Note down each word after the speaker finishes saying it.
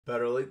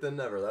Better late than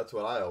never, that's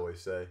what I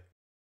always say.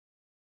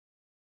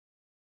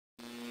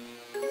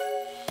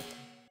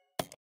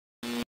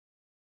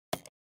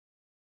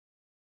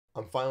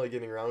 I'm finally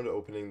getting around to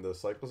opening the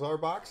Cyclozar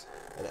box,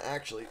 and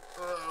actually,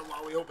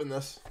 while we open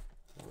this,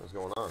 what's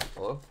going on?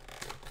 Hello?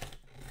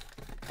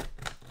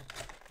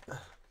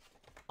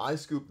 I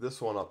scooped this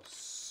one up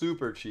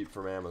super cheap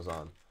from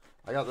Amazon.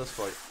 I got this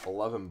for like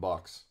 11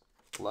 bucks.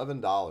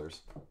 $11.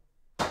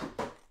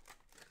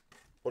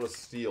 What a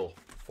steal.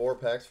 4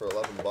 packs for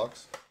 11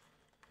 bucks.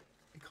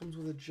 It comes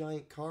with a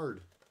giant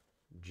card.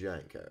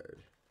 Giant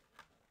card.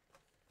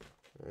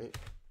 Alright.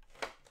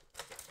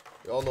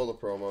 We all know the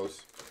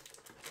promos.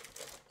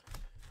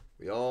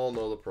 We all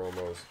know the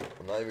promos.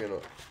 I'm not even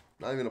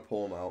gonna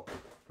pull them out.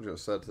 I'm just gonna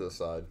set it to the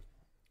side.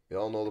 We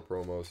all know the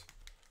promos.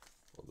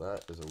 Well,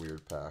 that is a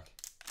weird pack.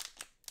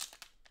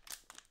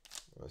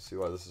 I see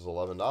why this is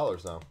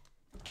 $11 now.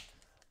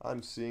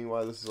 I'm seeing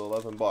why this is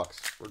 11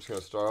 bucks. We're just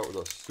gonna start out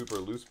with a super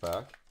loose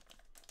pack.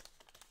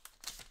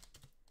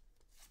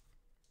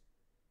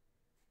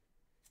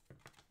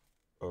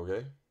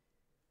 Okay.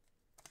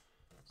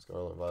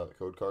 Scarlet Violet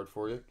code card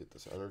for you. Get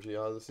this energy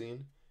out of the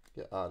scene.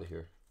 Get out of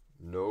here.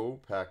 No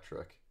pack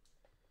trick.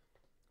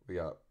 We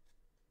got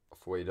a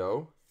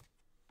Fuedo,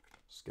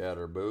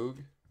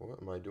 Scatterboog.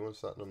 What am I doing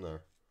setting them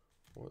there?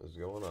 What is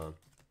going on?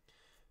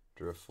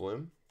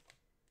 Drifloon,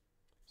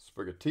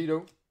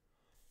 Sprigatito,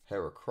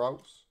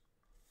 Heracross,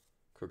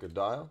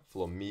 Crocodile,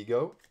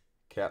 Flamigo,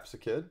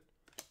 Capsicid,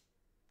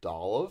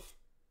 Dolliv,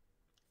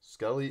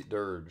 Skelly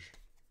Dirge.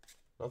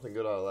 Nothing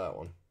good out of that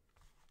one.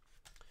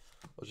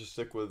 Let's just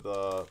stick with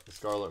the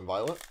Scarlet and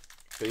Violet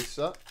base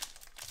set.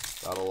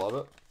 Gotta love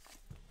it.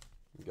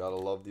 You gotta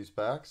love these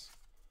packs.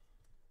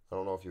 I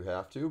don't know if you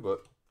have to,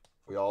 but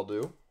we all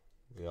do.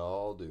 We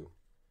all do.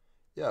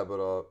 Yeah,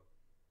 but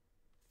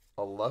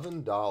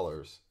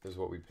 $11 is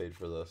what we paid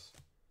for this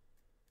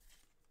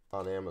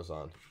on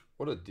Amazon.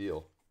 What a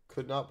deal.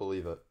 Could not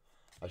believe it.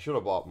 I should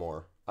have bought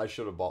more. I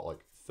should have bought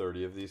like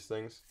 30 of these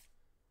things.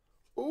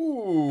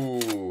 Ooh,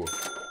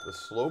 the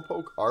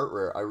Slowpoke Art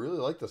Rare. I really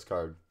like this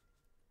card.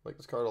 I like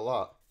this card a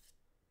lot.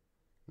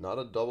 Not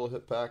a double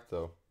hit pack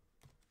though.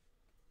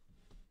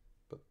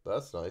 But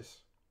that's nice.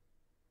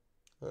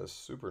 That is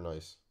super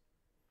nice.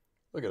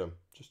 Look at him,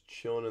 just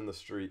chilling in the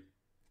street.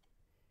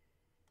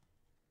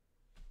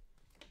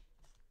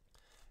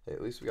 Hey,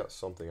 at least we got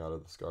something out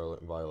of the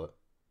Scarlet and Violet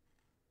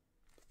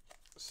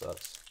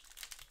sets.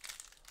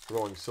 We're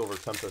going Silver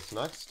Tempest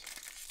next.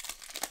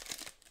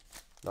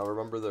 Now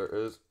remember, there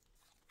is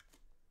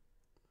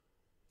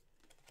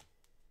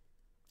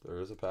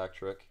a pack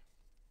trick.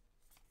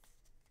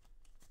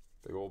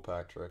 Big old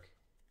pack trick.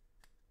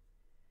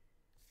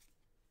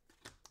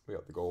 We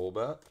got the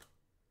Golbat,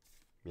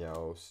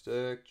 Meow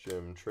Stick,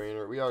 Gym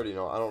Trainer. We already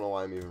know. I don't know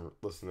why I'm even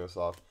listing this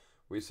off.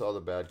 We saw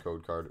the bad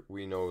code card.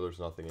 We know there's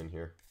nothing in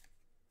here.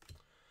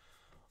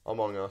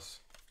 Among Us.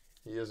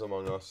 He is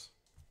Among Us.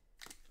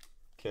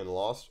 Can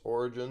Lost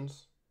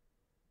Origins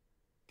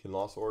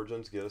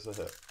get us a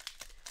hit?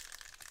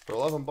 For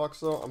 11 bucks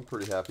though, I'm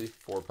pretty happy.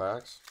 4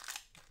 packs.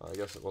 I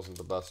guess it wasn't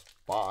the best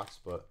box,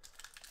 but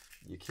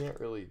you can't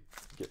really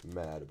get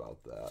mad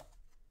about that.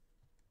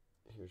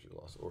 Here's your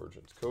Lost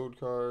Origins code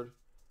card.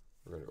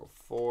 We're going to go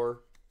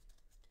 4.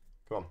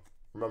 Come on.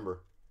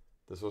 Remember,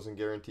 this wasn't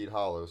guaranteed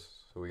hollows.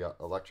 So we got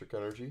Electric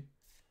Energy.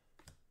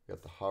 We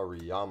got the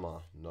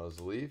Hariyama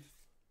Nuzleaf.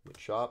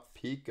 Machop,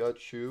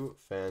 Pikachu,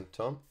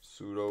 Phantom,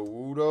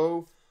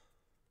 Sudowoodo,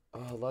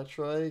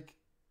 Electrike,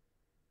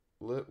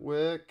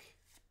 Litwick,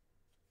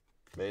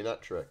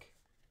 Manectric.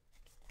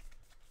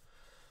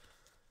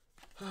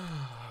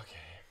 Okay.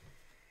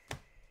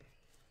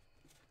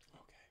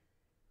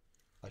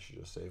 I should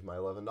just save my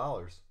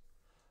 $11.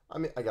 I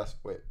mean, I guess,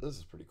 wait, this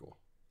is pretty cool.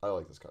 I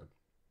like this card.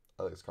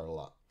 I like this card a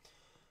lot.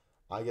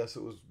 I guess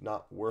it was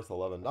not worth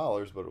 $11,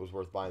 but it was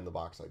worth buying the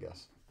box, I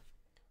guess.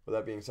 With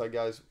that being said,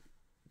 guys,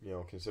 you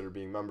know, consider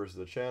being members of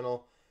the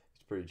channel.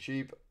 It's pretty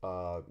cheap.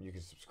 You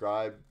can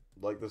subscribe,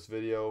 like this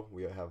video.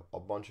 We have a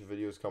bunch of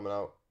videos coming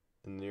out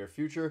in the near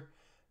future.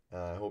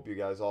 I hope you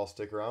guys all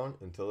stick around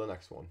until the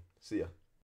next one. See ya.